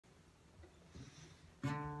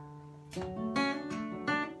Always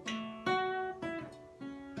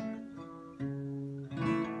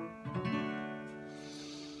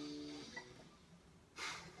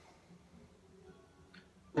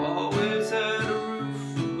had a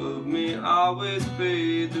roof above me, always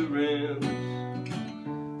paid the rent,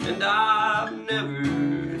 and I've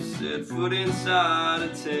never set foot inside a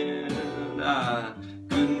tent. I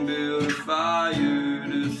couldn't build a fire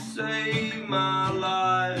to save my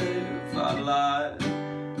life. I lied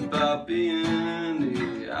about being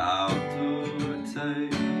the outdoor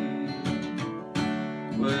type.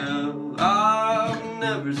 Well, I've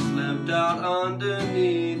never slept out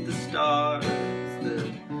underneath the stars.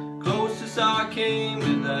 The closest I came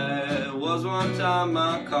to that was one time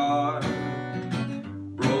my car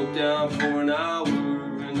broke down for an hour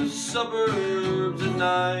in the suburbs at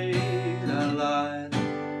night. I lied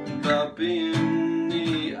about being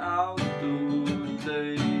the outdoor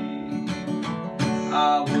type.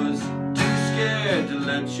 I was too scared to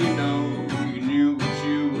let you know you knew what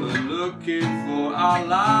you were looking for. I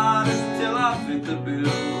lied until I fit the bill.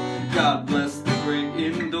 God bless the great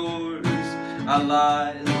indoors. I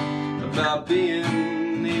lied about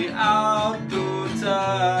being the outdoor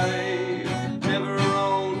type. Never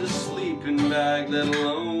owned a sleeping bag, let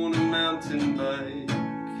alone a mountain bike.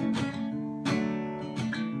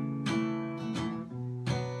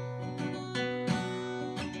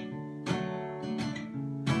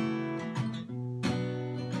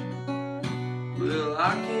 Well,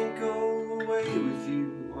 I can't go away with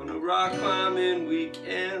you on a rock climbing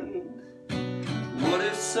weekend. What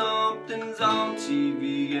if something's on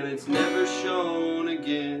TV and it's never shown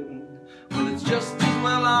again? Well, it's just as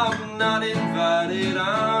well I'm not invited.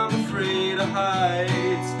 I'm afraid of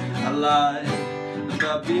heights. I lied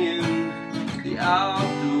about being the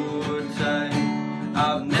outdoor type.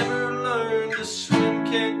 I've never learned to swim,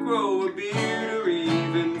 can't grow a beard or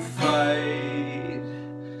even fight.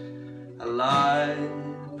 I lied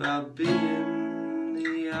about being